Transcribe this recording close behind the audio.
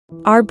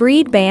Are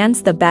breed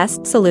bans the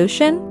best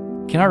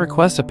solution? Can I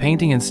request a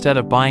painting instead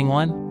of buying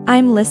one?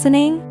 I'm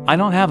listening. I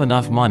don't have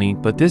enough money,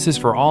 but this is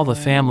for all the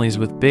families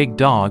with big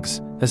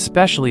dogs,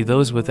 especially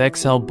those with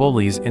XL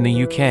bullies in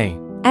the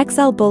UK.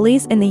 XL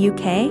bullies in the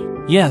UK?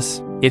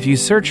 Yes, if you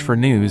search for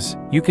news,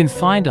 you can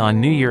find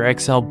on New Year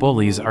XL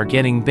bullies are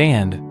getting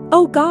banned.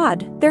 Oh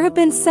God, there have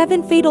been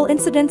 7 fatal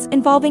incidents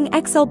involving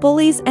XL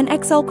bullies and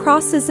XL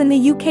crosses in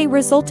the UK,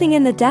 resulting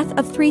in the death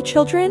of 3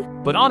 children?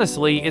 But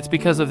honestly, it's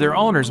because of their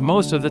owners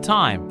most of the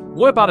time.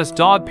 What about us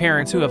dog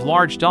parents who have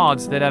large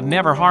dogs that have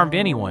never harmed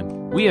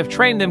anyone? We have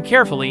trained them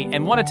carefully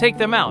and want to take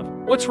them out.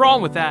 What's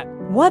wrong with that?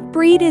 What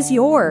breed is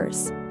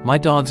yours? My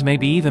dogs may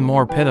be even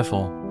more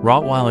pitiful.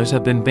 Rottweilers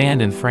have been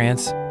banned in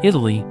France,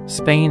 Italy,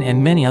 Spain,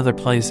 and many other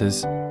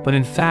places, but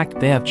in fact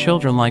they have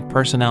children-like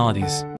personalities.